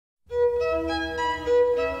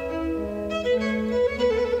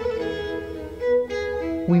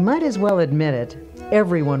We might as well admit it,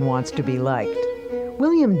 everyone wants to be liked.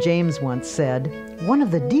 William James once said, "One of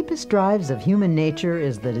the deepest drives of human nature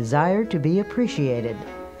is the desire to be appreciated.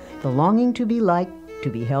 The longing to be liked, to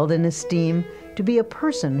be held in esteem, to be a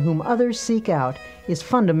person whom others seek out is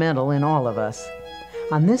fundamental in all of us."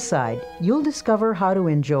 On this side, you'll discover how to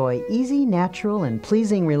enjoy easy, natural, and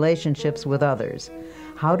pleasing relationships with others,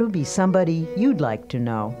 how to be somebody you'd like to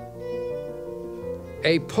know.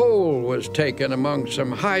 A poll was taken among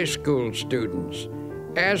some high school students,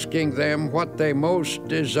 asking them what they most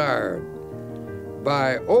desired.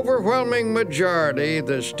 By overwhelming majority,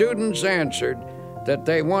 the students answered that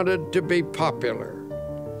they wanted to be popular.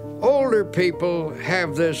 Older people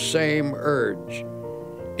have this same urge.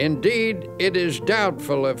 Indeed, it is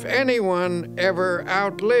doubtful if anyone ever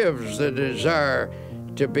outlives the desire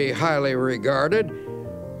to be highly regarded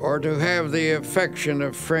or to have the affection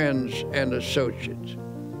of friends and associates.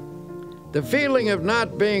 The feeling of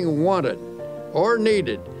not being wanted or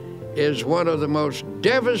needed is one of the most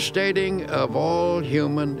devastating of all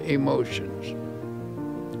human emotions.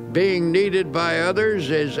 Being needed by others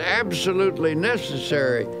is absolutely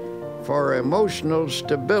necessary for emotional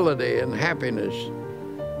stability and happiness.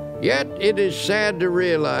 Yet it is sad to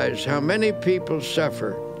realize how many people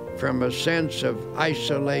suffer from a sense of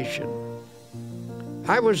isolation.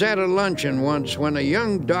 I was at a luncheon once when a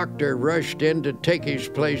young doctor rushed in to take his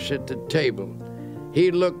place at the table. He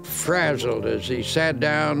looked frazzled as he sat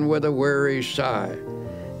down with a weary sigh.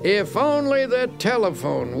 "If only the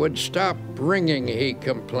telephone would stop ringing," he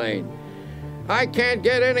complained. "I can't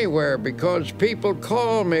get anywhere because people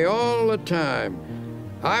call me all the time.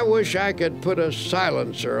 I wish I could put a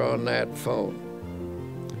silencer on that phone."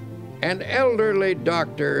 An elderly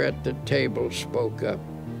doctor at the table spoke up.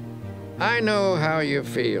 "I know how you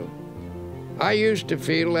feel. I used to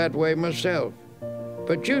feel that way myself.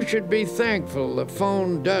 But you should be thankful the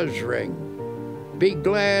phone does ring. Be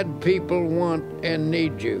glad people want and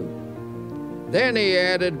need you." Then he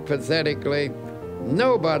added pathetically,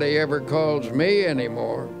 "Nobody ever calls me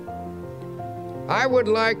anymore. I would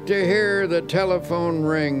like to hear the telephone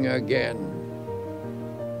ring again.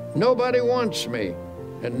 Nobody wants me,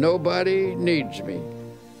 and nobody needs me.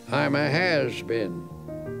 I'm a has-been."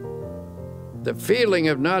 The feeling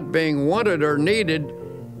of not being wanted or needed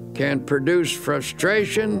can produce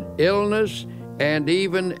frustration, illness, and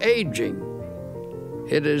even aging.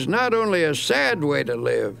 It is not only a sad way to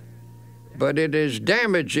live, but it is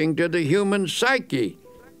damaging to the human psyche.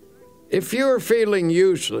 If you're feeling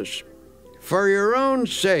useless, for your own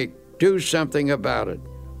sake, do something about it.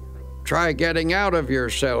 Try getting out of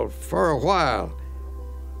yourself for a while.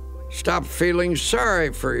 Stop feeling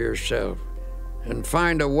sorry for yourself and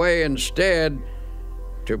find a way instead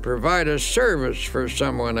to provide a service for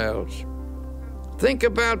someone else. Think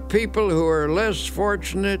about people who are less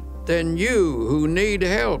fortunate than you who need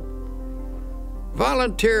help.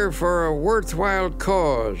 Volunteer for a worthwhile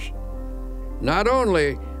cause. Not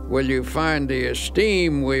only will you find the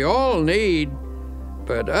esteem we all need,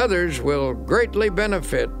 but others will greatly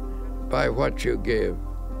benefit by what you give.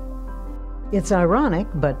 It's ironic,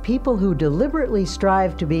 but people who deliberately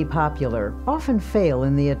strive to be popular often fail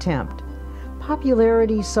in the attempt.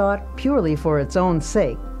 Popularity sought purely for its own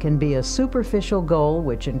sake can be a superficial goal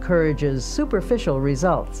which encourages superficial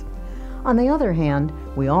results. On the other hand,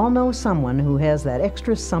 we all know someone who has that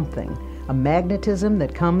extra something, a magnetism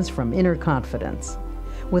that comes from inner confidence.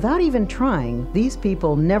 Without even trying, these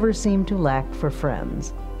people never seem to lack for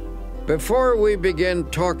friends. Before we begin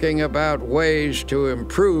talking about ways to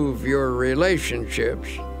improve your relationships,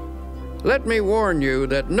 let me warn you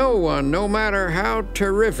that no one, no matter how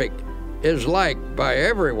terrific, is liked by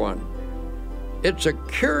everyone. It's a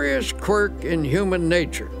curious quirk in human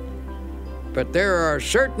nature, but there are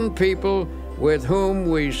certain people with whom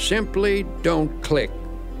we simply don't click.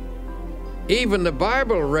 Even the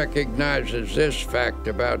Bible recognizes this fact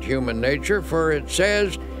about human nature, for it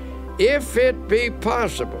says, "If it be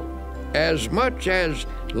possible, as much as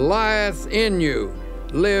lieth in you,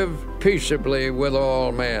 live peaceably with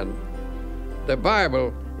all men." The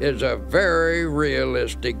Bible is a very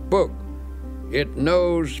realistic book. It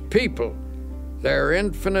knows people, their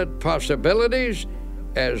infinite possibilities,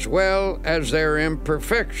 as well as their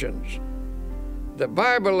imperfections. The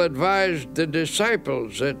Bible advised the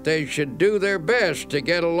disciples that they should do their best to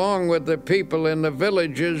get along with the people in the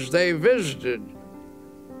villages they visited.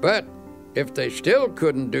 But if they still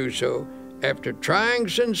couldn't do so, after trying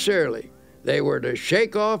sincerely, they were to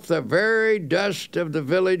shake off the very dust of the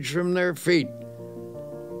village from their feet.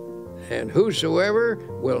 "And whosoever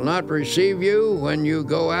will not receive you when you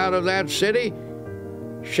go out of that city,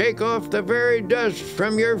 shake off the very dust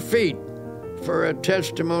from your feet for a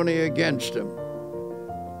testimony against them.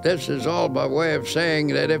 This is all by way of saying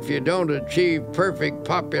that if you don't achieve perfect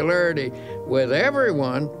popularity with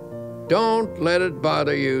everyone, don't let it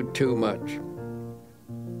bother you too much.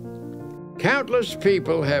 Countless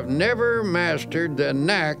people have never mastered the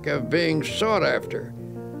knack of being sought after,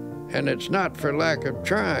 and it's not for lack of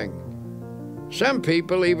trying. Some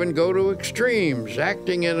people even go to extremes,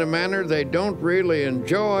 acting in a manner they don't really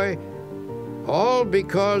enjoy, all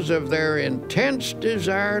because of their intense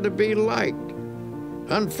desire to be liked.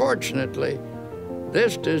 Unfortunately,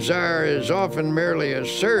 this desire is often merely a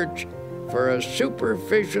search for a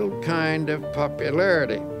superficial kind of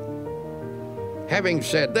popularity. Having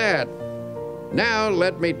said that, now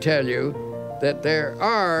let me tell you that there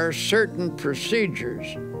are certain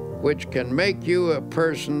procedures which can make you a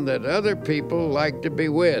person that other people like to be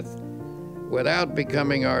with, without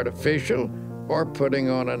becoming artificial or putting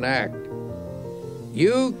on an act.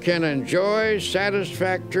 You can enjoy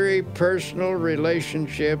satisfactory personal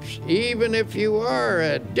relationships even if you are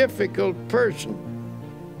a difficult person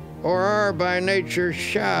or are by nature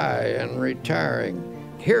shy and retiring.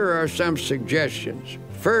 Here are some suggestions.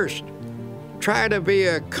 First, try to be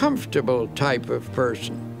a comfortable type of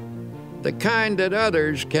person, the kind that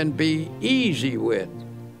others can be easy with.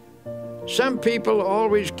 Some people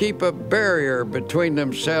always keep a barrier between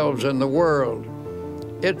themselves and the world.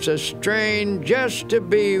 It's a strain just to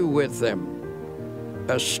be with them.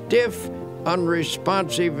 A stiff,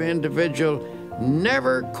 unresponsive individual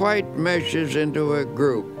never quite meshes into a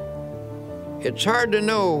group. It's hard to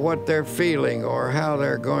know what they're feeling or how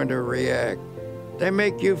they're going to react. They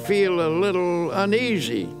make you feel a little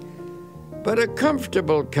uneasy. But a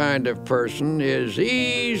comfortable kind of person is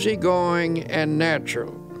easygoing and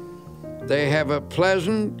natural. They have a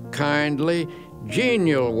pleasant, kindly,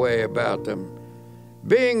 genial way about them.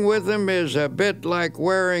 Being with them is a bit like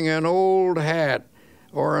wearing an old hat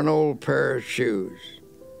or an old pair of shoes.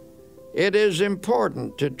 It is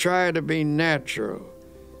important to try to be natural.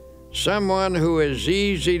 Someone who is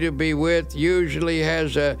easy to be with usually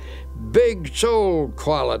has a big soul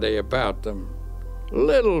quality about them.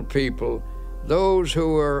 Little people, those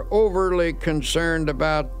who are overly concerned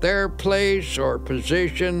about their place or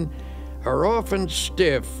position, are often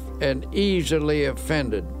stiff and easily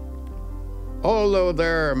offended. Although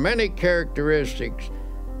there are many characteristics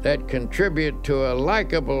that contribute to a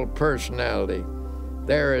likable personality,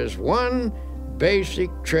 there is one basic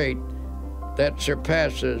trait that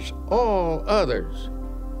surpasses all others.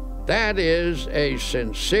 That is a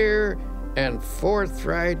sincere and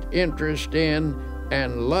forthright interest in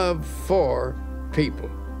and love for people.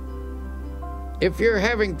 If you're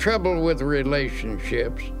having trouble with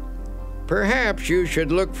relationships, perhaps you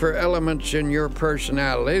should look for elements in your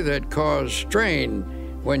personality that cause strain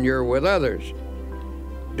when you're with others.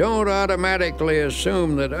 Don't automatically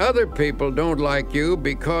assume that other people don't like you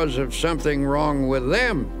because of something wrong with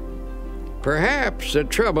them. Perhaps the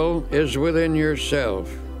trouble is within yourself.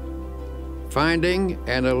 Finding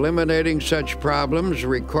and eliminating such problems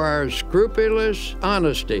requires scrupulous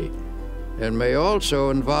honesty and may also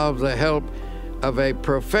involve the help of a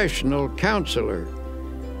professional counselor.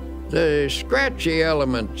 The scratchy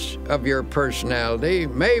elements of your personality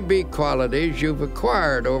may be qualities you've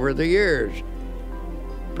acquired over the years.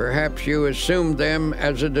 Perhaps you assumed them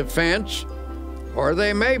as a defense, or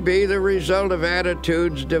they may be the result of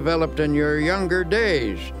attitudes developed in your younger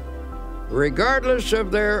days. Regardless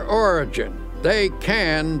of their origin, they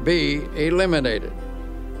can be eliminated.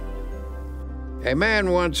 A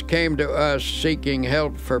man once came to us seeking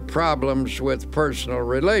help for problems with personal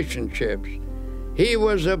relationships. He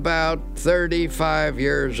was about 35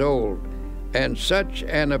 years old, and such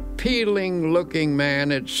an appealing-looking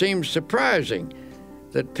man it seemed surprising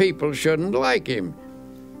that people shouldn't like him.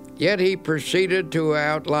 Yet he proceeded to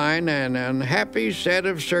outline an unhappy set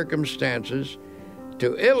of circumstances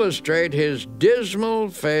to illustrate his dismal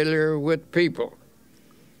failure with people.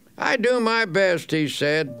 "I do my best," he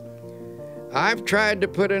said. "I've tried to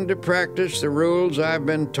put into practice the rules I've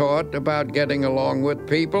been taught about getting along with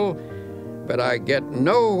people, but I get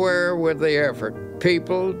nowhere with the effort.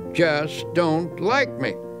 People just don't like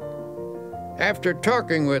me." After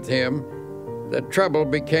talking with him, the trouble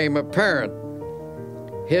became apparent.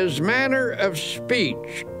 His manner of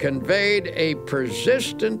speech conveyed a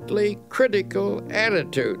persistently critical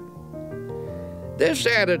attitude. This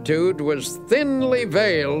attitude was thinly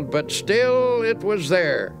veiled, but still it was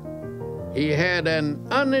there. He had an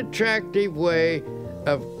unattractive way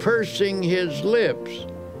of pursing his lips,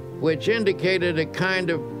 which indicated a kind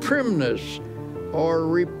of primness or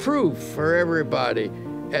reproof for everybody,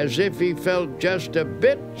 as if he felt just a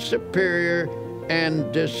bit superior and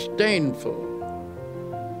disdainful.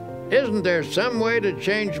 Isn't there some way to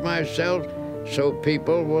change myself so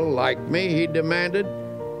people will like me, he demanded.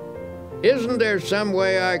 Isn't there some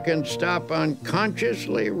way I can stop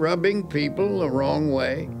unconsciously rubbing people the wrong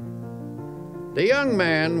way? The young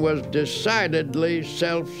man was decidedly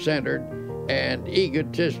self-centered and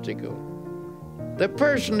egotistical. The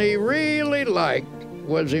person he really liked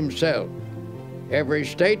was himself. Every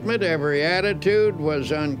statement, every attitude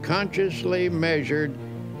was unconsciously measured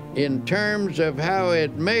in terms of how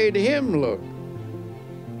it made him look.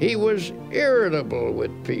 He was irritable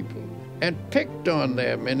with people and picked on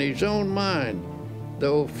them in his own mind,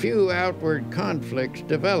 though few outward conflicts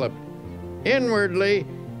developed. Inwardly,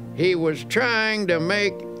 he was trying to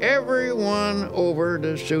make everyone over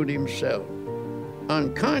to suit himself.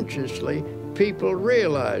 Unconsciously, people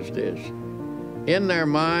realized this. In their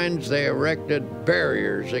minds, they erected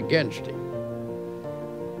barriers against him.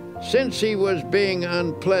 Since he was being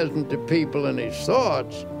unpleasant to people in his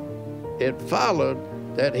thoughts, it followed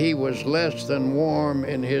that he was less than warm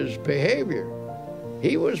in his behavior.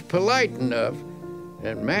 He was polite enough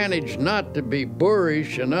and managed not to be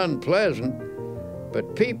boorish and unpleasant,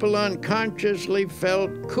 but people unconsciously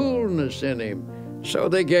felt coolness in him, so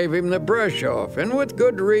they gave him the brush off, and with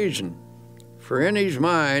good reason, for in his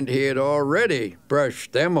mind he had already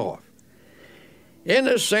brushed them off. In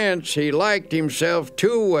a sense, he liked himself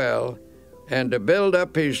too well, and to build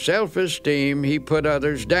up his self-esteem, he put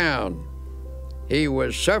others down. He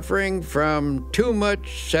was suffering from too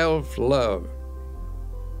much self-love.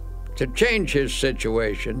 To change his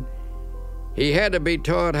situation, he had to be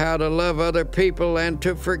taught how to love other people and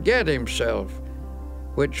to forget himself,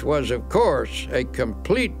 which was, of course, a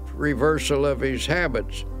complete reversal of his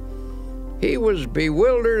habits. He was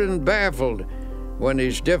bewildered and baffled when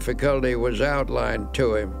his difficulty was outlined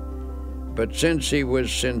to him. But since he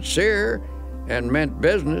was sincere and meant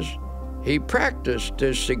business, he practiced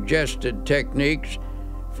his suggested techniques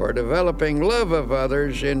for developing love of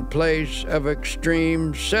others in place of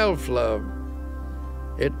extreme self-love.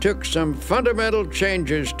 It took some fundamental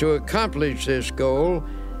changes to accomplish this goal,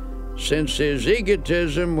 since his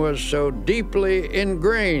egotism was so deeply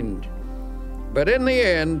ingrained. But in the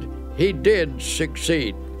end, he did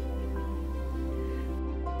succeed.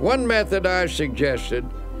 One method I suggested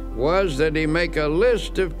was that he make a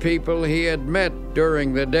list of people he had met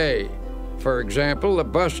during the day. For example, the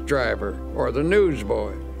bus driver or the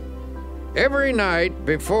newsboy. Every night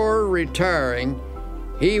before retiring,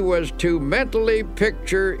 he was to mentally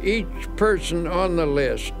picture each person on the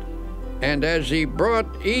list, and as he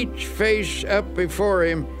brought each face up before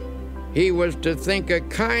him, he was to think a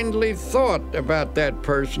kindly thought about that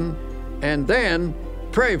person and then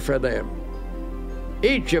pray for them.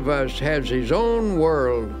 Each of us has his own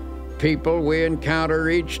world, people we encounter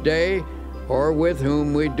each day or with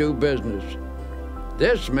whom we do business.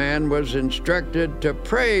 This man was instructed to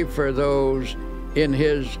pray for those in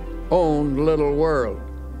his own little world.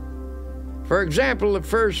 For example, the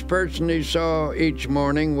first person he saw each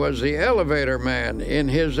morning was the elevator man in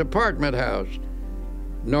his apartment house.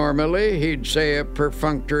 Normally, he'd say a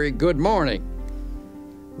perfunctory good morning.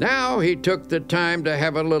 Now he took the time to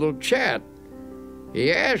have a little chat.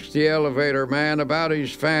 He asked the elevator man about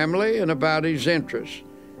his family and about his interests.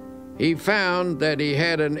 He found that he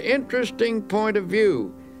had an interesting point of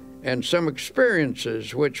view and some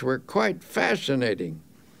experiences which were quite fascinating.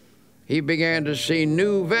 He began to see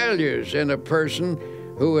new values in a person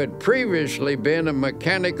who had previously been a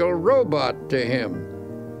mechanical robot to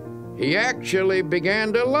him. He actually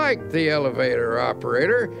began to like the elevator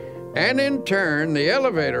operator, and in turn, the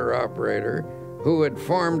elevator operator, who had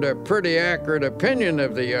formed a pretty accurate opinion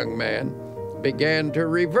of the young man, began to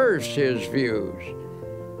reverse his views.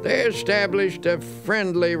 They established a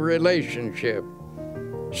friendly relationship.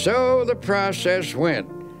 So the process went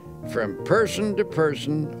from person to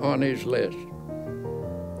person on his list.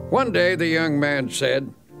 One day the young man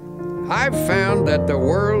said, "I've found that the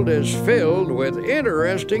world is filled with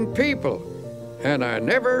interesting people, and I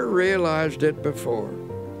never realized it before."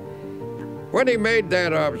 When he made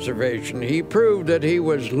that observation, he proved that he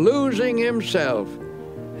was losing himself.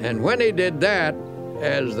 And when he did that,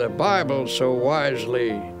 as the Bible so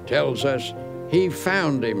wisely tells us, he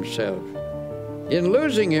found himself. In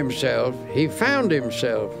losing himself, he found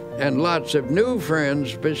himself and lots of new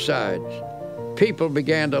friends besides. People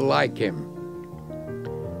began to like him.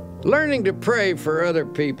 Learning to pray for other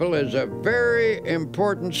people is a very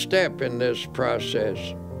important step in this process.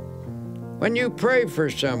 When you pray for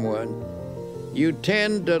someone, you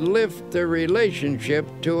tend to lift the relationship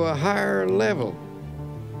to a higher level.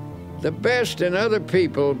 The best in other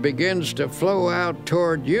people begins to flow out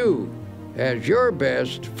toward you as your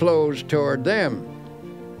best flows toward them.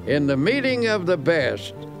 In the meeting of the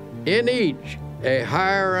best, in each, a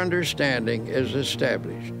higher understanding is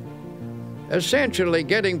established. Essentially,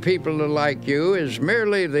 getting people to like you is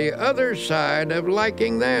merely the other side of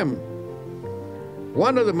liking them.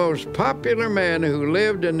 One of the most popular men who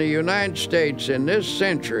lived in the United States in this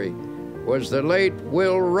century was the late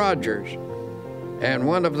Will Rogers, and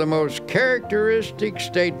one of the most characteristic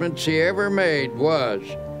statements he ever made was,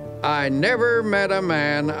 "I never met a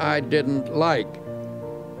man I didn't like."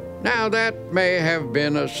 Now, that may have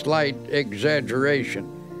been a slight exaggeration,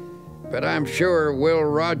 but I'm sure Will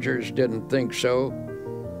Rogers didn't think so.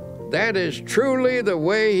 That is truly the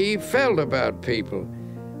way he felt about people,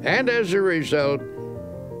 and as a result,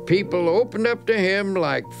 people opened up to him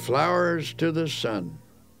like flowers to the sun.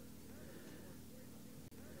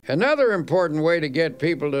 Another important way to get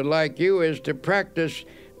people to like you is to practice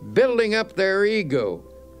building up their ego.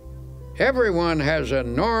 Everyone has a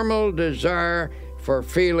normal desire for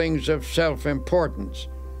feelings of self-importance.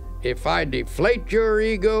 If I deflate your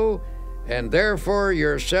ego, and therefore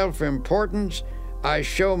your self-importance, I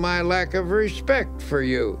show my lack of respect for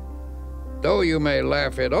you. Though you may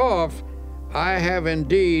laugh it off, I have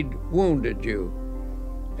indeed wounded you.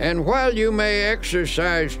 And while you may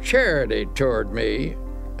exercise charity toward me,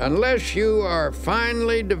 unless you are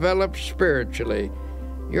finely developed spiritually,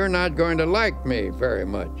 you're not going to like me very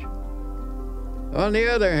much. On the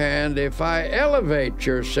other hand, if I elevate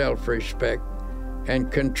your self-respect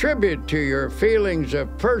and contribute to your feelings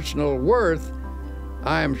of personal worth,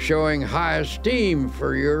 I am showing high esteem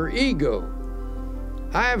for your ego.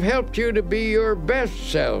 I have helped you to be your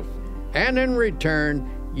best self, and in return,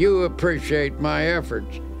 you appreciate my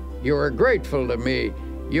efforts. You are grateful to me.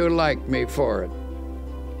 You like me for it.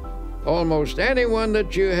 Almost anyone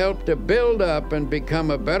that you help to build up and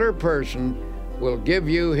become a better person will give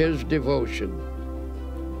you his devotion.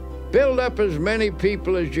 Build up as many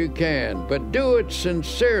people as you can, but do it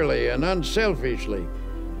sincerely and unselfishly.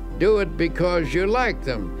 Do it because you like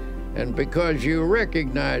them and because you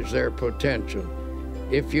recognize their potential.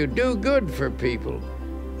 If you do good for people,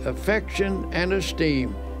 affection and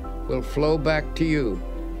esteem will flow back to you.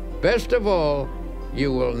 Best of all,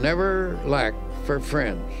 you will never lack for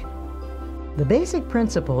friends. The basic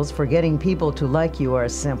principles for getting people to like you are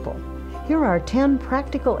simple. Here are 10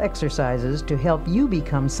 practical exercises to help you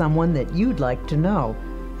become someone that you'd like to know.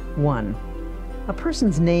 1. A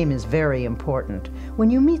person's name is very important. When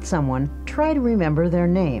you meet someone, try to remember their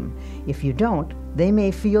name. If you don't, they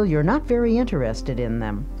may feel you're not very interested in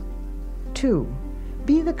them. 2.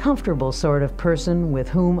 Be the comfortable sort of person with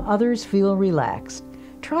whom others feel relaxed.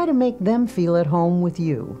 Try to make them feel at home with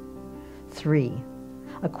you. 3.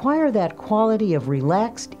 Acquire that quality of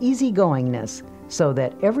relaxed easygoingness so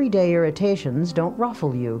that everyday irritations don't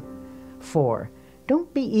ruffle you. 4.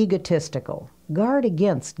 Don't be egotistical. Guard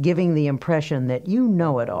against giving the impression that you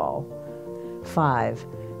know it all. 5.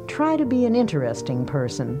 Try to be an interesting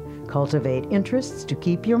person. Cultivate interests to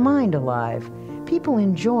keep your mind alive. People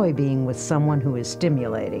enjoy being with someone who is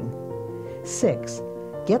stimulating. 6.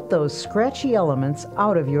 Get those scratchy elements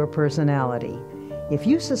out of your personality. If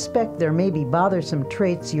you suspect there may be bothersome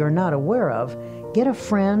traits you're not aware of, get a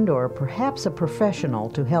friend or perhaps a professional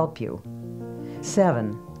to help you.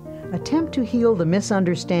 7. Attempt to heal the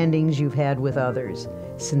misunderstandings you've had with others.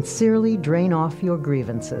 Sincerely drain off your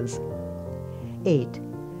grievances. 8.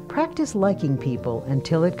 Practice liking people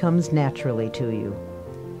until it comes naturally to you.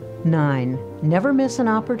 9. Never miss an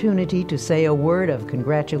opportunity to say a word of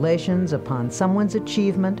congratulations upon someone's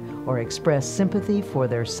achievement or express sympathy for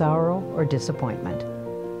their sorrow or disappointment.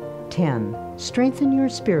 10. Strengthen your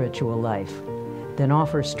spiritual life. Then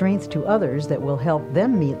offer strength to others that will help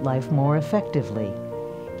them meet life more effectively.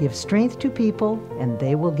 Give strength to people, and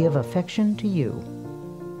they will give affection to you.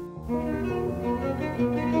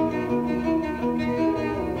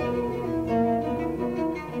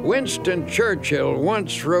 Winston Churchill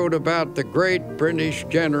once wrote about the great British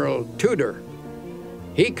General Tudor.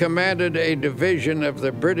 He commanded a division of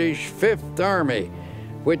the British Fifth Army,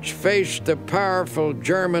 which faced the powerful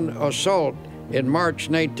German assault in March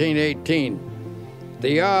 1918.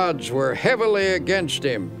 The odds were heavily against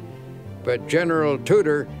him, but General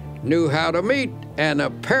Tudor knew how to meet an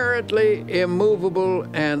apparently immovable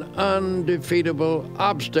and undefeatable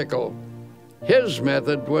obstacle. His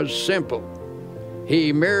method was simple.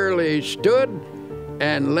 He merely stood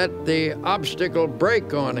and let the obstacle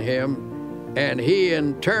break on him, and he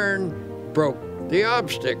in turn broke the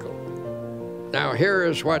obstacle. Now here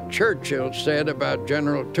is what Churchill said about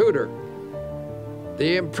General Tudor.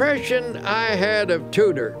 The impression I had of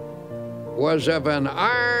Tudor was of an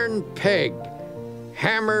iron peg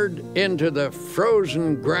hammered into the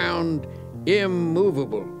frozen ground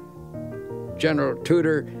immovable. General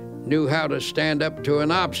Tudor knew how to stand up to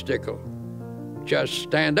an obstacle. Just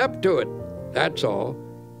stand up to it, that's all.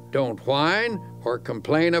 Don't whine or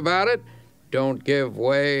complain about it. Don't give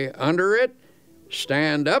way under it.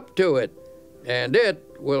 Stand up to it, and it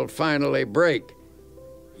will finally break.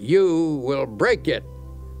 You will break it.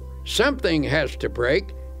 Something has to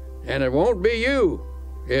break, and it won't be you.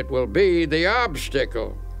 It will be the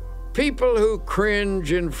obstacle. People who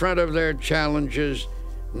cringe in front of their challenges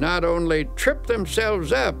not only trip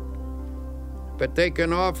themselves up, but they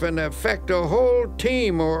can often affect a whole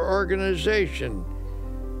team or organization.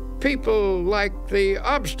 People like the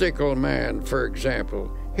obstacle man, for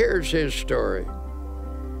example. Here's his story.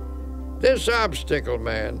 This obstacle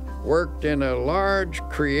man worked in a large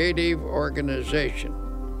creative organization.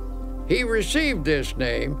 He received this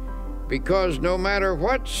name because no matter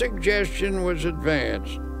what suggestion was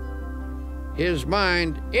advanced, his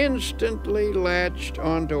mind instantly latched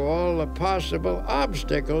onto all the possible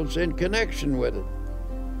obstacles in connection with it.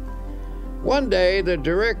 One day, the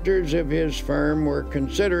directors of his firm were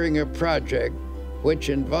considering a project which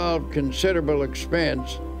involved considerable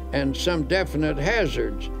expense and some definite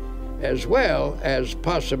hazards, as well as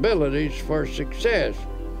possibilities for success.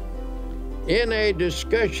 In a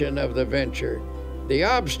discussion of the venture, the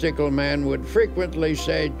obstacle man would frequently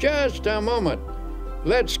say, "Just a moment,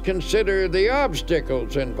 let's consider the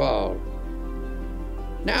obstacles involved."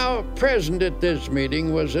 Now, present at this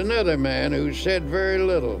meeting was another man who said very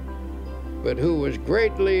little, but who was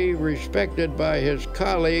greatly respected by his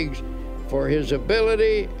colleagues for his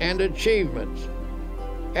ability and achievements.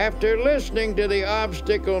 After listening to the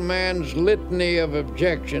obstacle man's litany of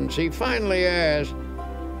objections, he finally asked,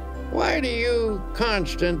 "Why do you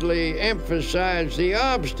constantly emphasize the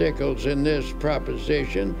obstacles in this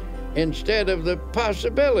proposition instead of the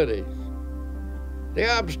possibilities?" The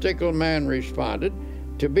obstacle man responded,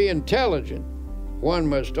 "To be intelligent, one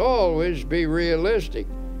must always be realistic,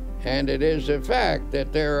 and it is a fact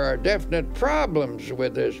that there are definite problems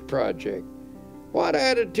with this project. What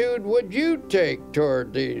attitude would you take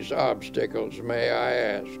toward these obstacles, may I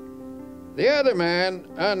ask?" The other man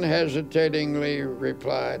unhesitatingly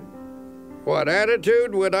replied, "What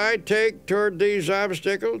attitude would I take toward these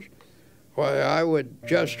obstacles? Why, I would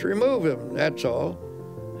just remove them, that's all,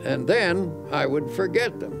 and then I would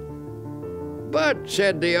forget them." "But,"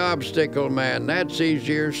 said the obstacle man, "that's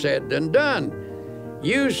easier said than done.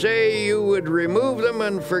 You say you would remove them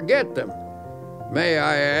and forget them. May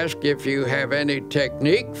I ask if you have any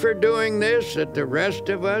technique for doing this that the rest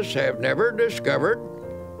of us have never discovered?"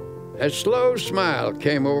 A slow smile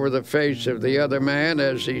came over the face of the other man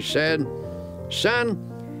as he said, "Son,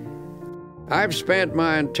 I've spent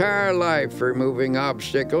my entire life removing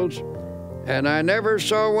obstacles, and I never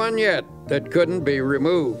saw one yet that couldn't be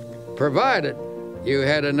removed, provided you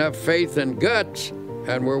had enough faith and guts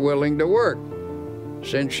and were willing to work.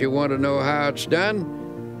 Since you want to know how it's done,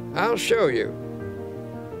 I'll show you."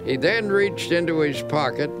 He then reached into his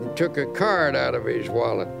pocket and took a card out of his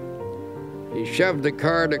wallet. He shoved the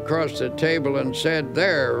card across the table and said,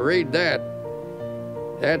 "There, read that.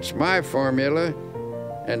 That's my formula.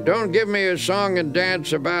 And don't give me a song and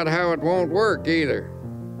dance about how it won't work either.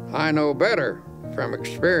 I know better from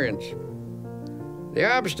experience." The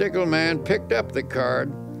obstacle man picked up the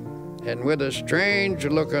card and with a strange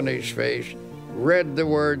look on his face, read the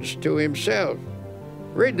words to himself.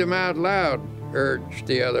 "Read them out loud," urged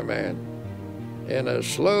the other man. In a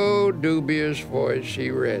slow, dubious voice he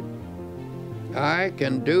read, "I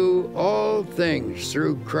can do all things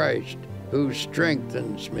through Christ who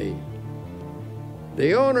strengthens me."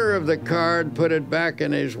 The owner of the card put it back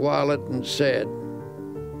in his wallet and said,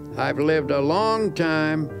 "I've lived a long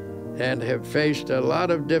time and have faced a lot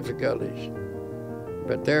of difficulties,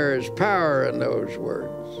 but there is power in those words,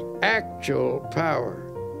 actual power,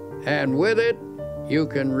 and with it you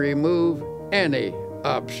can remove any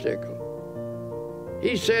obstacle."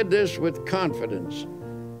 He said this with confidence,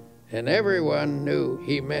 and everyone knew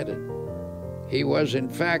he meant it. He was in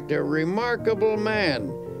fact a remarkable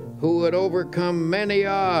man who had overcome many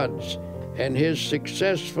odds, and his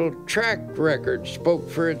successful track record spoke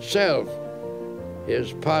for itself.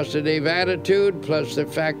 His positive attitude, plus the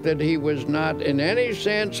fact that he was not in any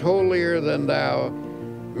sense holier than thou,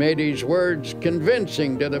 made his words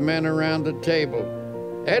convincing to the men around the table.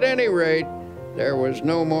 At any rate, there was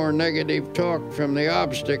no more negative talk from the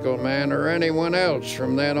obstacle man or anyone else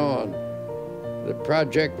from then on. The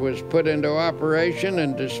project was put into operation,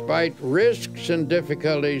 and despite risks and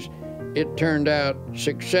difficulties, it turned out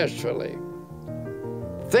successfully.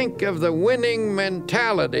 Think of the winning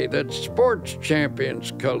mentality that sports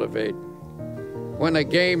champions cultivate. when a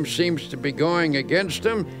game seems to be going against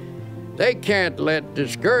them, they can't let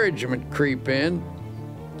discouragement creep in.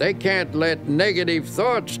 They can't let negative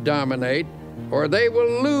thoughts dominate, or they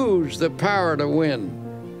will lose the power to win.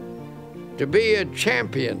 To be a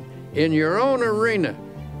champion in your own arena,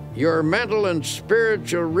 your mental and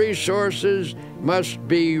spiritual resources must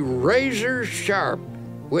be razor sharp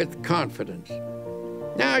with confidence.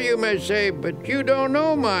 Now you may say, but you don't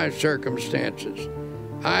know my circumstances.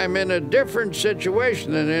 I'm in a different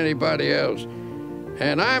situation than anybody else,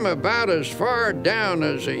 and I'm about as far down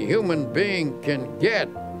as a human being can get.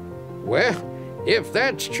 Well, if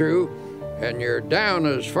that's true, and you're down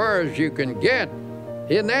as far as you can get,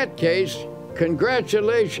 in that case,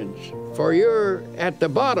 congratulations, for you're at the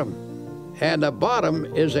bottom. And the bottom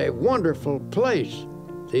is a wonderful place.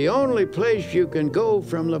 The only place you can go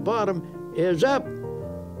from the bottom is up.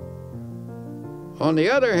 On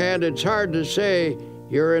the other hand, it's hard to say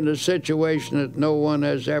you're in a situation that no one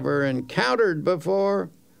has ever encountered before.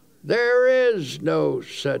 There is no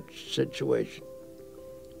such situation.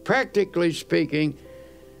 Practically speaking,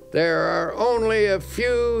 there are only a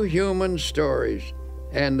few human stories,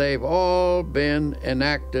 and they've all been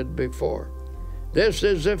enacted before. This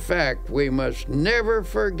is a fact we must never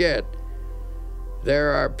forget.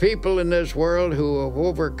 There are people in this world who have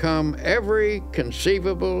overcome every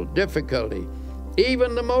conceivable difficulty,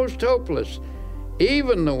 even the most hopeless,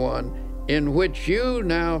 even the one in which you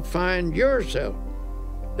now find yourself.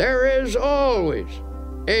 There is always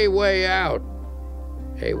a way out.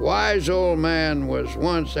 A wise old man was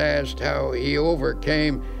once asked how he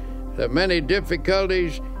overcame the many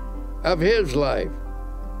difficulties of his life.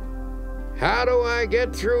 How do I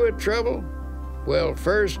get through a trouble? Well,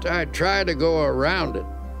 first I try to go around it.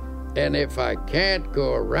 And if I can't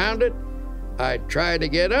go around it, I try to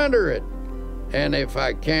get under it. And if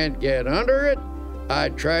I can't get under it, I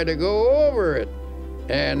try to go over it.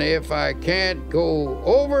 And if I can't go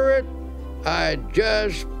over it, I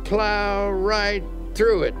just plow right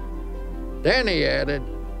through it. Then he added,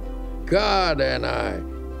 God and I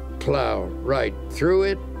plow right through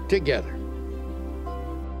it together.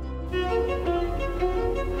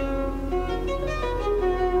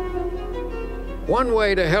 One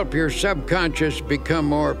way to help your subconscious become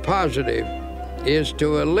more positive is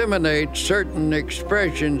to eliminate certain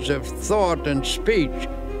expressions of thought and speech,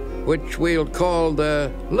 which we'll call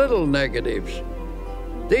the little negatives.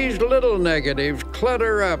 These little negatives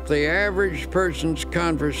clutter up the average person's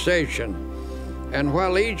conversation, and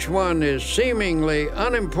while each one is seemingly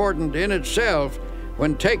unimportant in itself,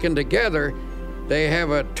 when taken together, they have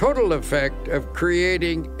a total effect of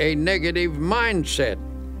creating a negative mindset.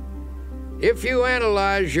 If you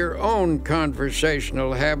analyze your own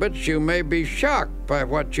conversational habits, you may be shocked by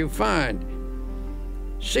what you find.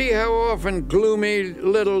 See how often gloomy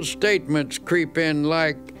little statements creep in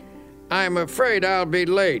like, I'm afraid I'll be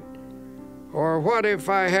late, or what if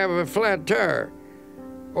I have a flat tire,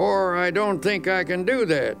 or I don't think I can do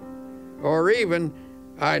that, or even,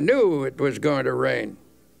 I knew it was going to rain.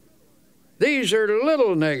 These are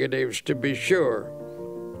little negatives, to be sure,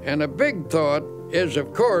 and a big thought is,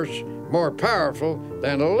 of course, more powerful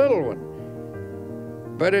than a little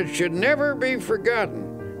one. But it should never be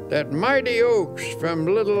forgotten that mighty oaks from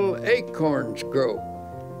little acorns grow.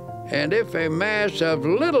 And if a mass of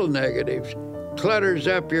little negatives clutters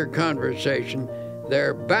up your conversation,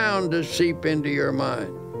 they're bound to seep into your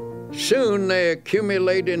mind. Soon they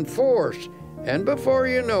accumulate in force, and before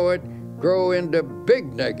you know it, grow into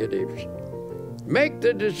big negatives. Make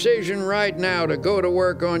the decision right now to go to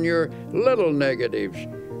work on your little negatives.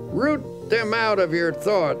 Root them out of your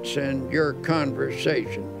thoughts and your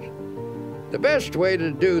conversations. The best way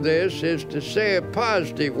to do this is to say a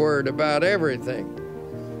positive word about everything.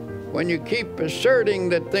 When you keep asserting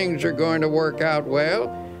that things are going to work out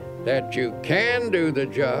well, that you can do the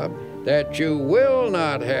job, that you will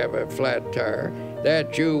not have a flat tire,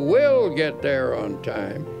 that you will get there on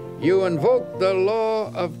time, you invoke the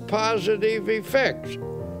law of positive effects.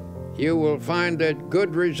 You will find that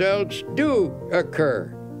good results do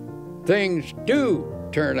occur. Things do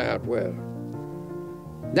turn out well.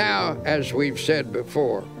 Now, as we've said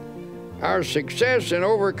before, our success in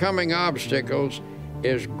overcoming obstacles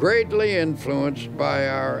is greatly influenced by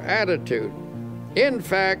our attitude. In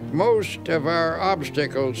fact, most of our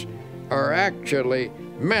obstacles are actually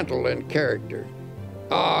mental in character.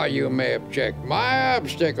 You may object. My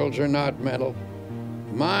obstacles are not mental.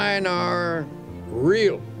 Mine are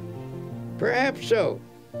real. Perhaps so,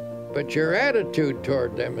 but your attitude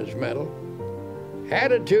toward them is mental.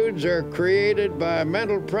 Attitudes are created by a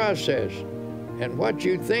mental process, and what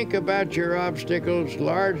you think about your obstacles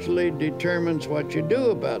largely determines what you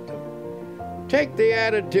do about them. Take the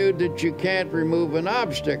attitude that you can't remove an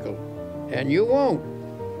obstacle, and you won't.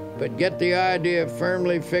 But get the idea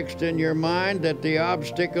firmly fixed in your mind that the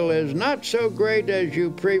obstacle is not so great as you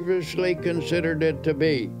previously considered it to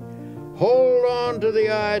be. Hold on to the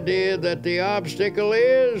idea that the obstacle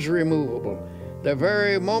is removable. The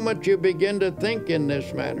very moment you begin to think in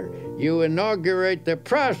this manner, you inaugurate the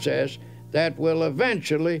process that will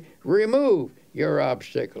eventually remove your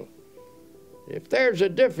obstacle. If there's a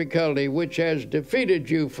difficulty which has defeated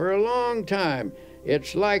you for a long time,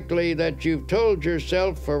 it's likely that you've told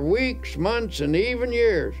yourself for weeks, months, and even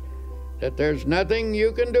years that there's nothing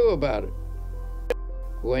you can do about it.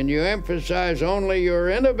 When you emphasize only your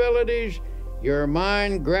inabilities, your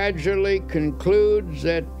mind gradually concludes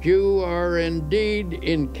that you are indeed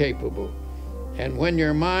incapable. And when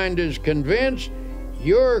your mind is convinced,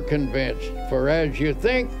 you're convinced, for as you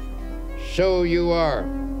think, so you are.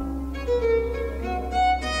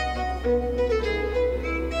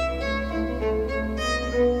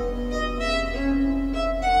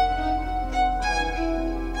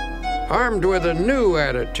 Armed with a new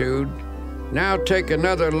attitude, now take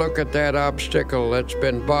another look at that obstacle that's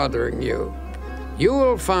been bothering you. You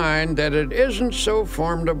will find that it isn't so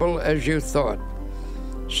formidable as you thought.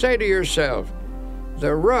 Say to yourself,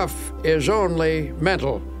 the rough is only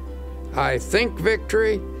mental. I think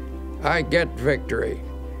victory, I get victory.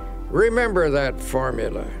 Remember that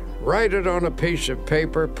formula. Write it on a piece of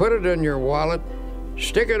paper, put it in your wallet,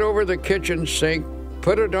 stick it over the kitchen sink,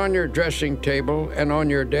 put it on your dressing table and on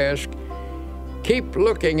your desk. Keep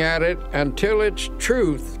looking at it until its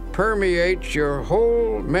truth permeates your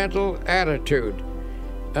whole mental attitude,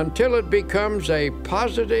 until it becomes a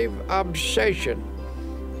positive obsession.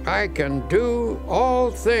 I can do all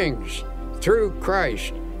things through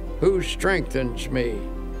Christ who strengthens me.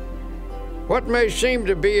 What may seem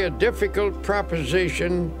to be a difficult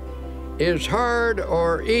proposition is hard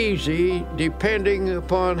or easy depending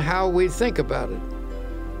upon how we think about it.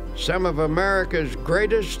 Some of America's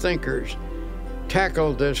greatest thinkers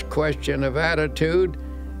tackled this question of attitude,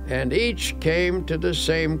 and each came to the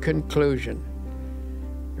same conclusion.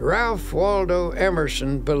 Ralph Waldo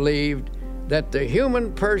Emerson believed that the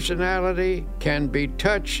human personality can be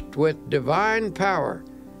touched with divine power,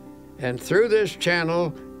 and through this channel,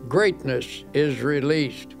 greatness is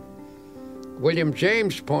released. William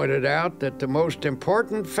James pointed out that the most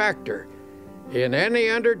important factor in any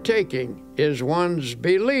undertaking is one's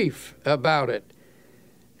belief about it.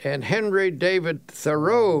 And Henry David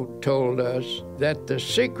Thoreau told us that the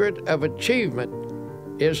secret of achievement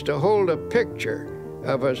is to hold a picture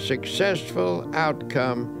of a successful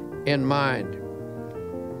outcome in mind.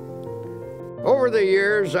 Over the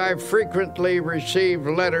years, I've frequently received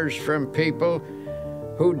letters from people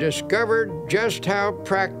who discovered just how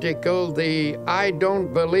practical the I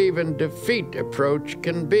don't believe in defeat approach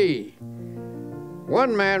can be.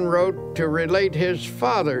 One man wrote to relate his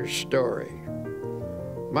father's story.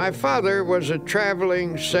 My father was a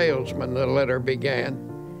traveling salesman, the letter began.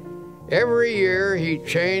 Every year he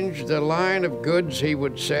changed the line of goods he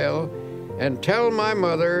would sell and tell my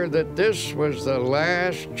mother that this was the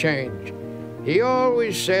last change. He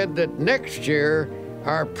always said that next year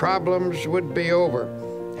our problems would be over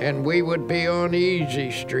and we would be on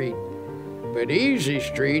Easy Street. But Easy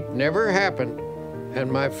Street never happened, and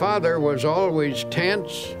my father was always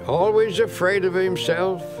tense, always afraid of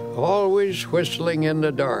himself, always whistling in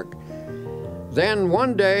the dark. Then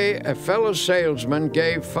one day, a fellow salesman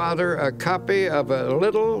gave Father a copy of a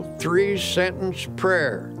little 3-sentence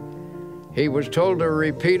prayer. He was told to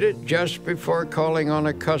repeat it just before calling on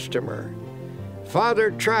a customer.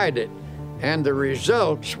 Father tried it, and the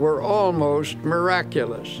results were almost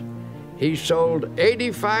miraculous. He sold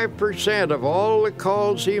 85% of all the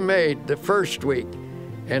calls he made the first week,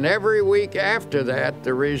 and every week after that,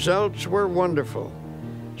 the results were wonderful.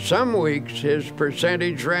 Some weeks, his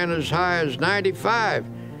percentage ran as high as 95,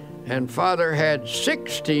 and Father had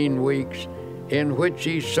 16 weeks in which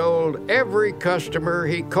he sold every customer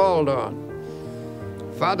he called on.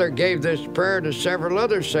 Father gave this prayer to several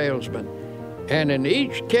other salesmen, and in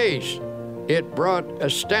each case, it brought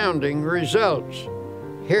astounding results.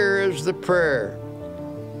 Here is the prayer.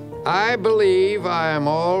 I believe I am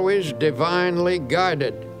always divinely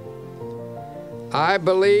guided. I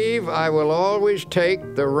believe I will always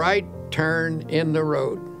take the right turn in the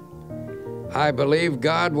road. I believe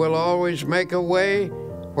God will always make a way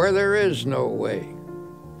where there is no way.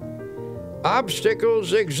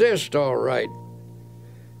 Obstacles exist, all right,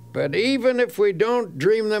 but even if we don't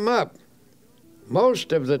dream them up,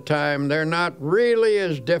 most of the time they're not really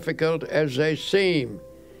as difficult as they seem.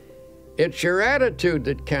 It's your attitude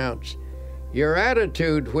that counts. your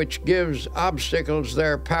attitude which gives obstacles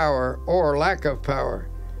their power or lack of power.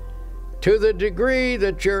 To the degree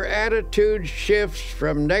that your attitude shifts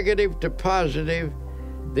from negative to positive,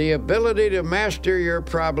 the ability to master your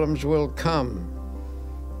problems will come.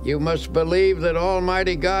 You must believe that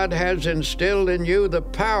Almighty God has instilled in you the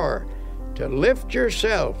power to lift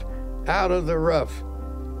yourself out of the rough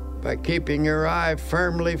by keeping your eye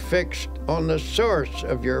firmly fixed on the source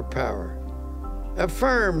of your power.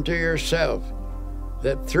 Affirm to yourself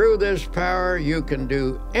that through this power you can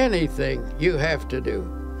do anything you have to do.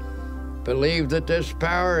 Believe that this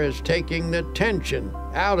power is taking the tension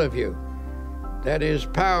out of you, that His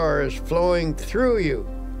power is flowing through you.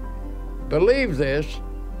 Believe this,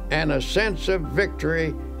 and a sense of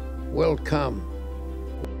victory will come.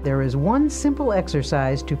 There is one simple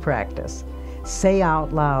exercise to practice. Say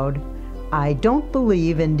out loud, "I don't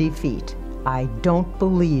believe in defeat. I don't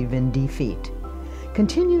believe in defeat."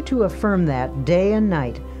 Continue to affirm that day and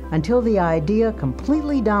night until the idea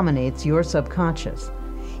completely dominates your subconscious.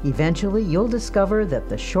 Eventually, you'll discover that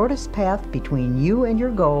the shortest path between you and your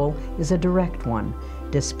goal is a direct one,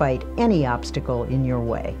 despite any obstacle in your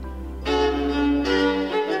way.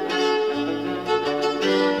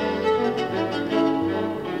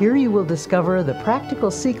 Here you will discover the practical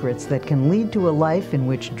secrets that can lead to a life in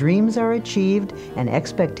which dreams are achieved and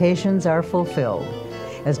expectations are fulfilled.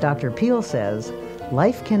 As Dr. Peale says,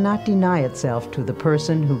 life cannot deny itself to the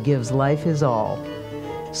person who gives life his all.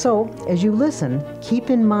 So, as you listen, keep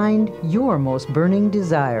in mind your most burning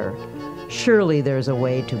desire. Surely there's a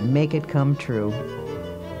way to make it come true.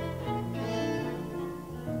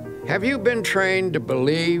 Have you been trained to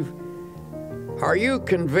believe? Are you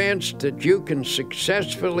convinced that you can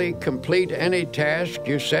successfully complete any task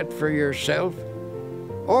you set for yourself?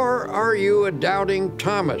 Or are you a doubting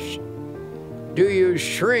Thomas? Do you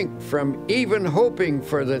shrink from even hoping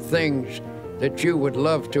for the things that you would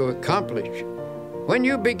love to accomplish? When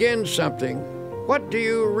you begin something, what do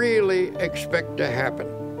you really expect to happen?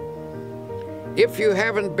 If you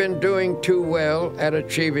haven't been doing too well at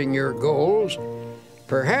achieving your goals,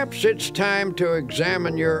 perhaps it's time to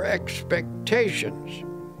examine your expectations.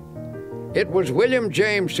 It was William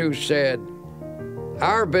James who said,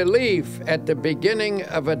 "Our belief at the beginning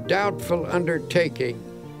of a doubtful undertaking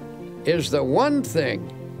is the one thing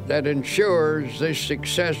that ensures the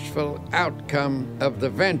successful outcome of the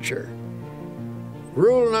venture."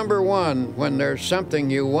 Rule number 1, when there's something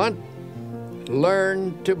you want,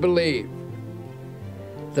 learn to believe.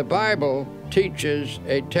 The Bible teaches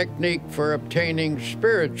a technique for obtaining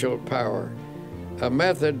spiritual power, a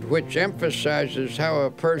method which emphasizes how a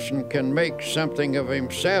person can make something of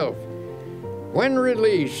himself. When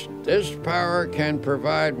released, this power can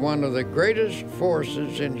provide one of the greatest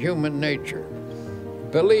forces in human nature: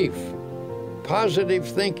 belief, positive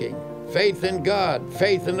thinking, faith in God,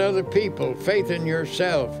 faith in other people, faith in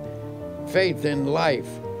yourself, faith in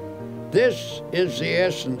life. This is the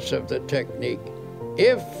essence of the technique.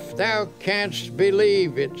 If thou canst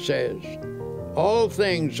believe, it says, all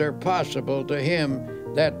things are possible to him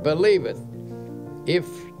that believeth. If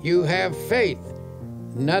you have faith,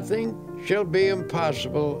 nothing shall be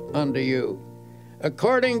impossible unto you.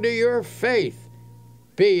 According to your faith,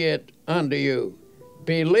 be it unto you.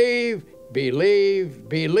 Believe, believe,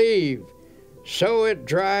 believe. So it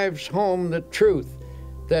drives home the truth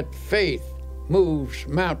that faith moves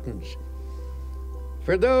mountains.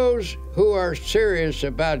 For those who are serious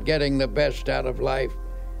about getting the best out of life,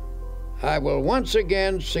 I will once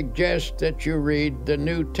again suggest that you read the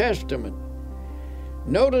New Testament.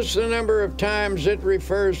 Notice the number of times it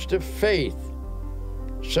refers to faith.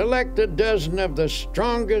 Select a dozen of the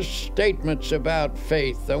strongest statements about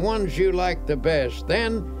faith, the ones you like the best,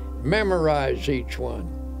 then memorize each one.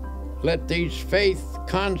 Let these faith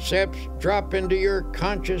concepts drop into your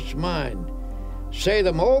conscious mind. Say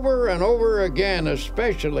them over and over again,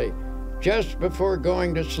 especially just before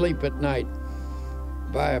going to sleep at night.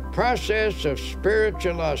 By a process of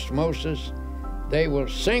spiritual osmosis, they will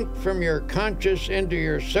sink from your conscious into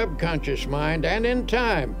your subconscious mind, and in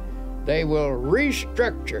time, they will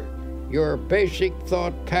restructure your basic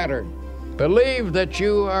thought pattern. Believe that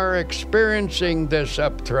you are experiencing this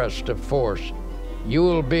upthrust of force. You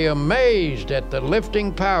will be amazed at the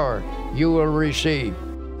lifting power you will receive.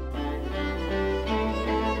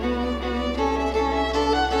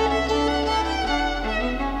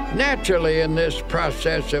 Naturally, in this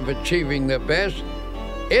process of achieving the best,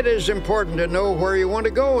 it is important to know where you want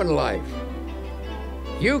to go in life.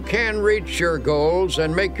 You can reach your goals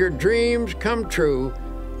and make your dreams come true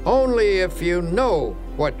only if you know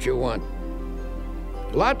what you want.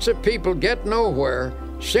 Lots of people get nowhere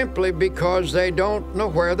simply because they don't know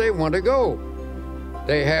where they want to go.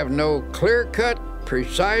 They have no clear-cut,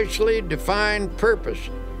 precisely defined purpose.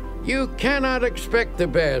 You cannot expect the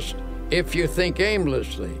best if you think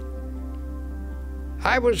aimlessly.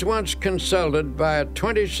 I was once consulted by a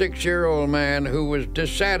 26-year-old man who was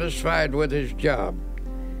dissatisfied with his job.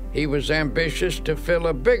 He was ambitious to fill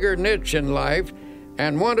a bigger niche in life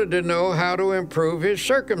and wanted to know how to improve his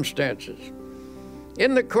circumstances.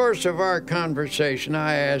 In the course of our conversation,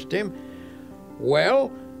 I asked him, "Well,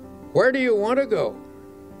 where do you want to go?"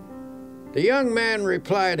 The young man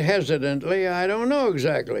replied hesitantly, "I don't know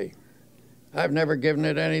exactly. I've never given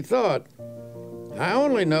it any thought. I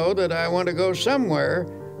only know that I want to go somewhere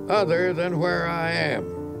other than where I am."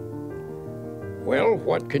 "Well,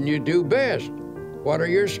 what can you do best? What are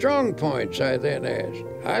your strong points?" I then asked.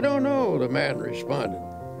 "I don't know," the man responded.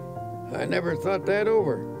 "I never thought that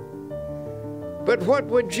over." "But what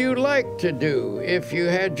would you like to do if you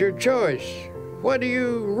had your choice? What do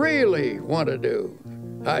you really want to do?"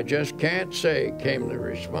 "I just can't say," came the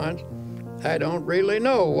response. "I don't really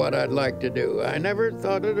know what I'd like to do. I never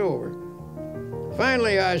thought it over."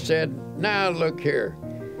 Finally, I said, "Now look here.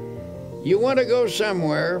 You want to go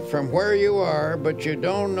somewhere from where you are, but you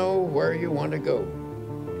don't know where you want to go.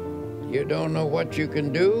 You don't know what you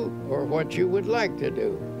can do or what you would like to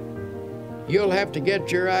do. You'll have to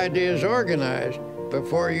get your ideas organized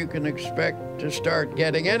before you can expect to start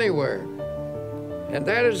getting anywhere." And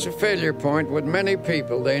that is the failure point with many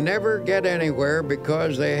people. They never get anywhere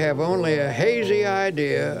because they have only a hazy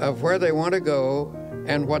idea of where they want to go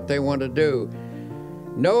and what they want to do.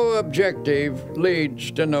 No objective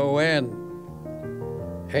leads to no end.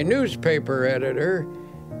 A newspaper editor,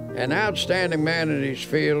 an outstanding man in his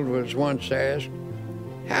field, was once asked,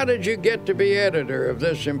 "How did you get to be editor of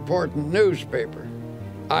this important newspaper?"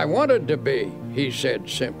 "I wanted to be," he said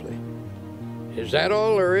simply. "Is that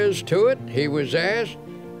all there is to it?" he was asked.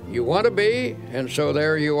 "You want to be, and so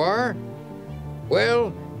there you are?"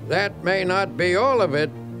 "Well, that may not be all of it,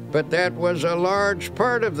 but that was a large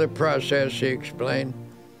part of the process," he explained.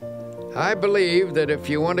 "I believe that if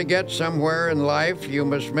you want to get somewhere in life, you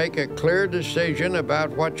must make a clear decision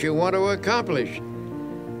about what you want to accomplish.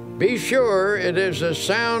 Be sure it is a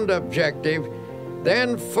sound objective,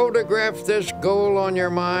 then photograph this goal on your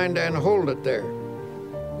mind and hold it there.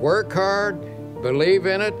 Work hard, believe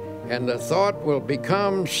in it, and the thought will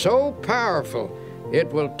become so powerful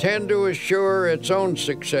it will tend to assure its own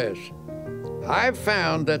success. I've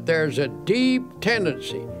found that there's a deep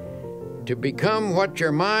tendency to become what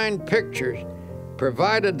your mind pictures,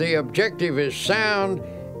 provided the objective is sound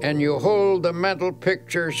and you hold the mental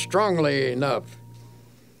picture strongly enough."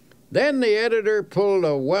 Then the editor pulled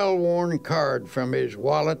a well-worn card from his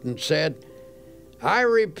wallet and said, "I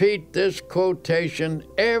repeat this quotation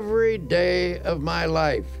every day of my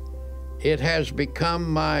life. It has become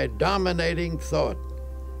my dominating thought."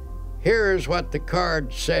 Here is what the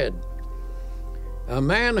card said: "A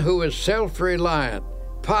man who is self-reliant,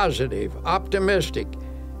 positive, optimistic,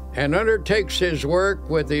 and undertakes his work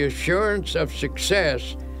with the assurance of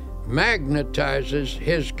success magnetizes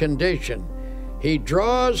his condition. He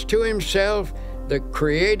draws to himself the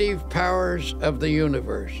creative powers of the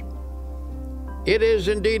universe." It is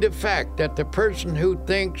indeed a fact that the person who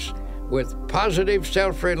thinks with positive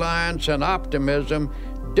self-reliance and optimism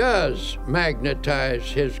does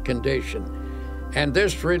magnetize his condition, and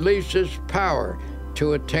this releases power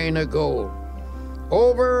to attain a goal.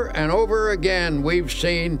 Over and over again, we've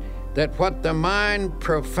seen that what the mind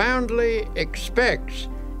profoundly expects,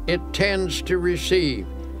 it tends to receive.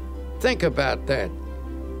 Think about that.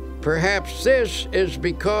 Perhaps this is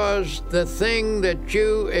because the thing that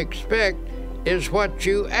you expect is what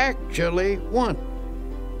you actually want.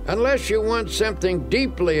 Unless you want something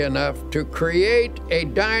deeply enough to create a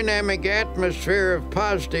dynamic atmosphere of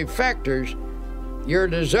positive factors, your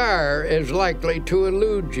desire is likely to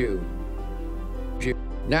elude you.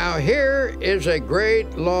 Now here is a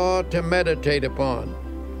great law to meditate upon.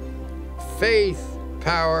 Faith,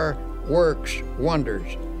 power, works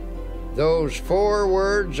wonders. Those 4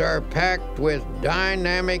 words are packed with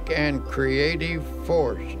dynamic and creative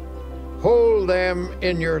force. Hold them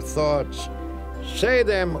in your thoughts. Say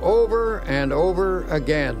them over and over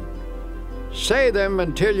again. Say them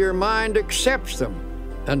until your mind accepts them,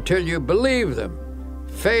 until you believe them.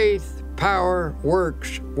 Faith, power,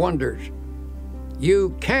 works wonders.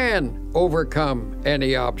 You can overcome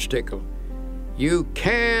any obstacle. You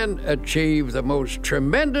can achieve the most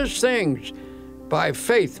tremendous things by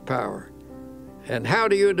faith power. And how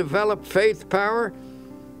do you develop faith power?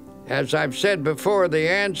 As I've said before, the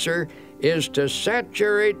answer is to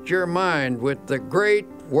saturate your mind with the great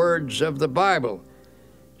words of the Bible.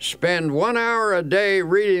 spend 1 hour a day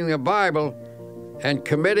reading the Bible and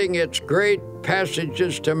committing its great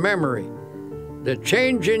passages to memory, the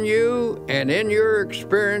change in you and in your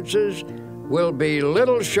experiences will be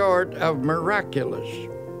little short of miraculous.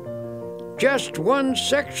 Just one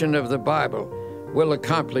section of the Bible will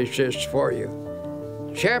accomplish this for you.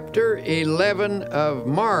 Chapter 11 of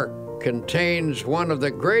Mark contains one of the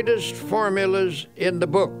greatest formulas in the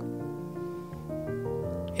book.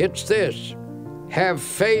 It's this: have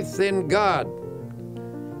faith in God.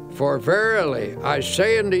 For verily I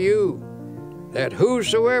say unto you, that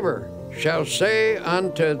whosoever shall say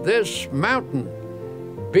unto this mountain,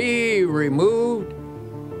 Be removed,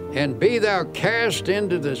 and be thou cast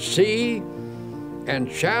into the sea,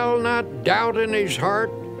 and shall not doubt in his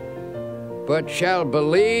heart, but shall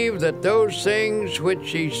believe that those things which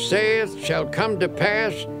he saith shall come to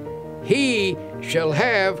pass, he shall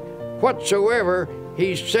have whatsoever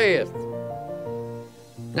he saith.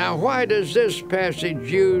 Now, why does this passage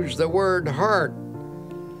use the word heart?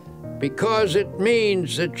 Because it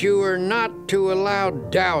means that you are not to allow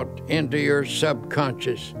doubt into your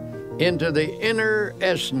subconscious, into the inner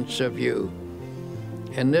essence of you.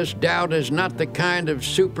 And this doubt is not the kind of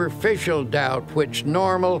superficial doubt which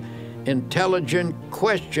normal, intelligent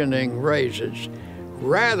questioning raises.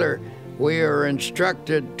 Rather, we are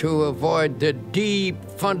instructed to avoid the deep,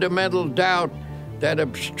 fundamental doubt that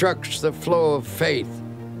obstructs the flow of faith.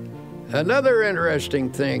 Another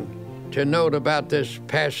interesting thing to note about this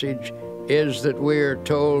passage is that we are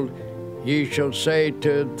told, Ye shall say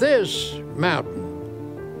to this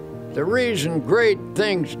mountain. The reason great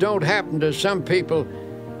things don't happen to some people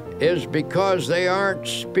is because they aren't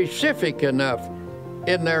specific enough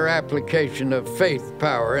in their application of faith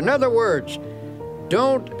power. In other words,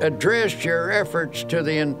 don't address your efforts to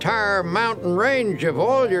the entire mountain range of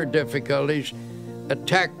all your difficulties.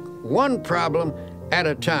 Attack one problem at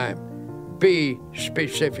a time. Be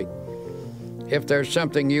specific. If there's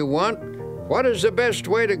something you want, what is the best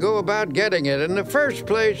way to go about getting it? In the first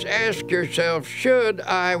place, ask yourself, should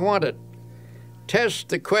I want it? Test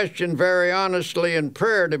the question very honestly in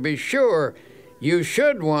prayer to be sure you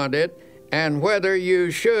should want it and whether you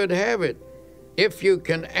should have it. If you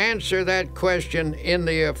can answer that question in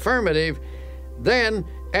the affirmative, then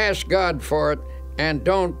ask God for it and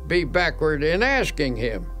don't be backward in asking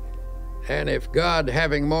Him. And if God,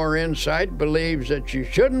 having more insight, believes that you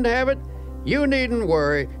shouldn't have it, you needn't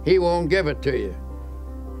worry, He won't give it to you.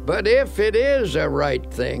 But if it is a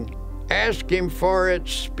right thing, ask Him for it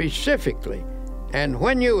specifically. And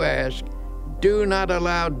when you ask, do not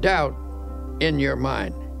allow doubt in your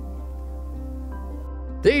mind.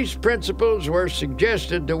 These principles were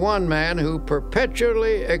suggested to one man who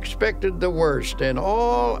perpetually expected the worst in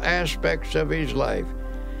all aspects of his life.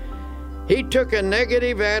 He took a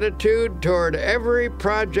negative attitude toward every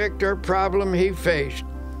project or problem he faced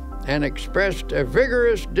and expressed a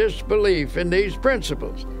vigorous disbelief in these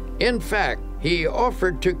principles. In fact, he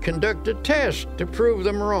offered to conduct a test to prove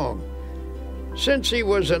them wrong. Since he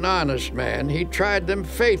was an honest man, he tried them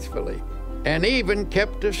faithfully and even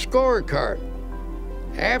kept a scorecard.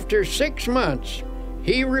 After 6 months,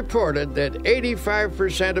 he reported that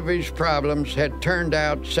 85% of his problems had turned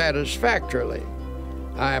out satisfactorily.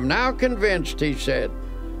 I am now convinced, he said,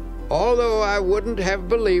 although I wouldn't have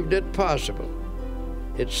believed it possible.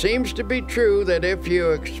 It seems to be true that if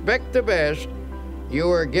you expect the best,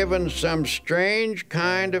 you are given some strange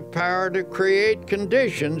kind of power to create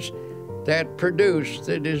conditions that produce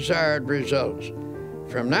the desired results.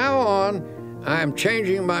 From now on, I am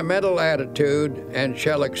changing my mental attitude and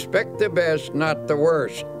shall expect the best, not the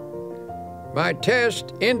worst. My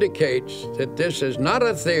test indicates that this is not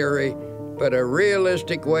a theory, but a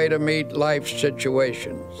realistic way to meet life's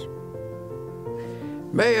situations.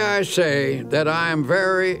 May I say that I am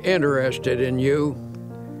very interested in you.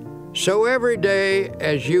 So every day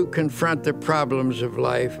as you confront the problems of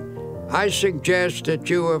life, I suggest that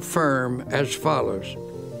you affirm as follows.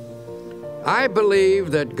 I believe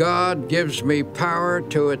that God gives me power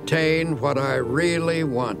to attain what I really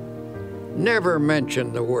want. Never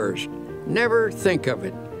mention the worst. Never think of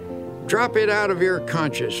it. Drop it out of your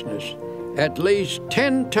consciousness. At least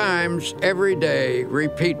 10 times every day,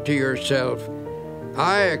 repeat to yourself,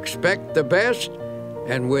 I expect the best,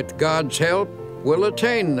 and with God's help, will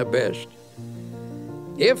attain the best.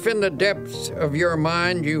 If in the depths of your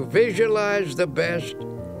mind you visualize the best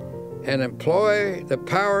and employ the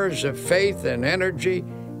powers of faith and energy,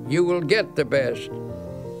 you will get the best.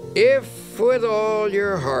 If with all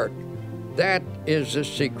your heart, that is the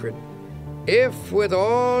secret. If with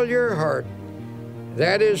all your heart,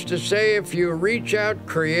 that is to say, if you reach out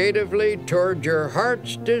creatively toward your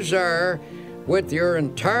heart's desire with your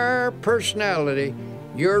entire personality,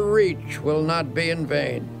 your reach will not be in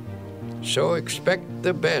vain. So expect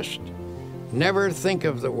the best. Never think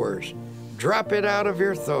of the worst. Drop it out of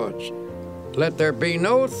your thoughts. Let there be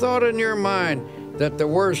no thought in your mind that the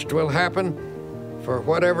worst will happen, for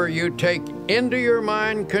whatever you take into your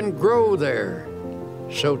mind can grow there.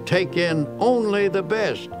 So take in only the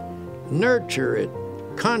best. Nurture it,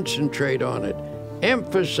 concentrate on it,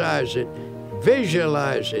 emphasize it,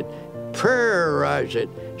 visualize it, prayerize it,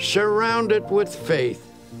 surround it with faith.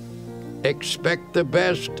 Expect the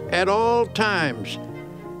best at all times,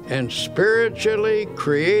 and spiritually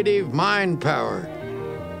creative mind power,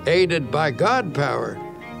 aided by God power,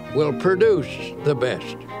 will produce the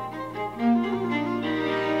best.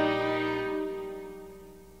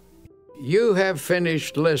 You have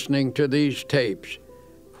finished listening to these tapes.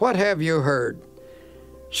 What have you heard?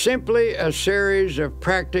 Simply a series of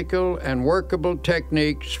practical and workable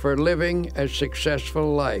techniques for living a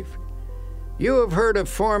successful life. You have heard a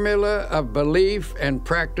formula of belief and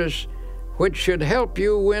practice which should help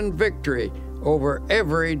you win victory over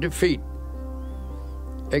every defeat.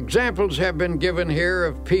 Examples have been given here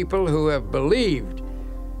of people who have believed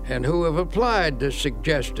and who have applied the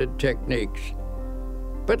suggested techniques.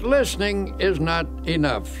 But listening is not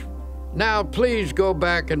enough. Now please go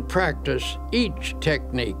back and practice each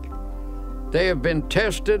technique. They have been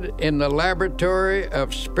tested in the laboratory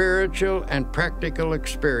of spiritual and practical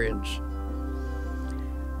experience.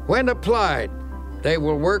 When applied, they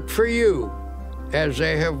will work for you as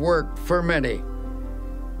they have worked for many.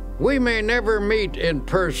 We may never meet in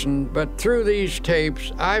person, but through these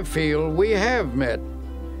tapes, I feel we have met.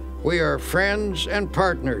 We are friends and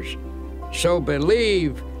partners, so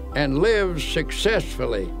believe and live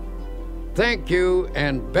successfully. Thank you,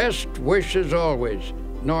 and best wishes always,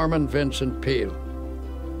 Norman Vincent Peale.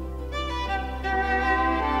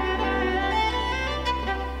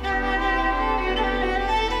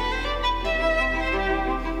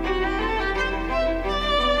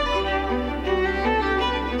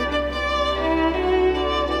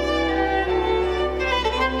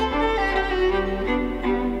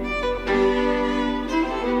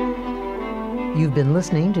 You've been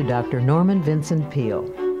listening to Dr. Norman Vincent Peale.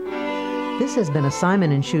 This has been a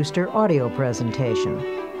Simon & Schuster audio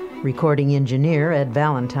presentation. Recording engineer Ed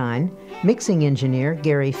Valentine, mixing engineer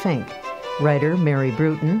Gary Fink, writer Mary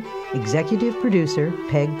Bruton, executive producer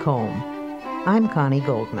Peg Combe. I'm Connie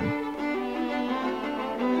Goldman.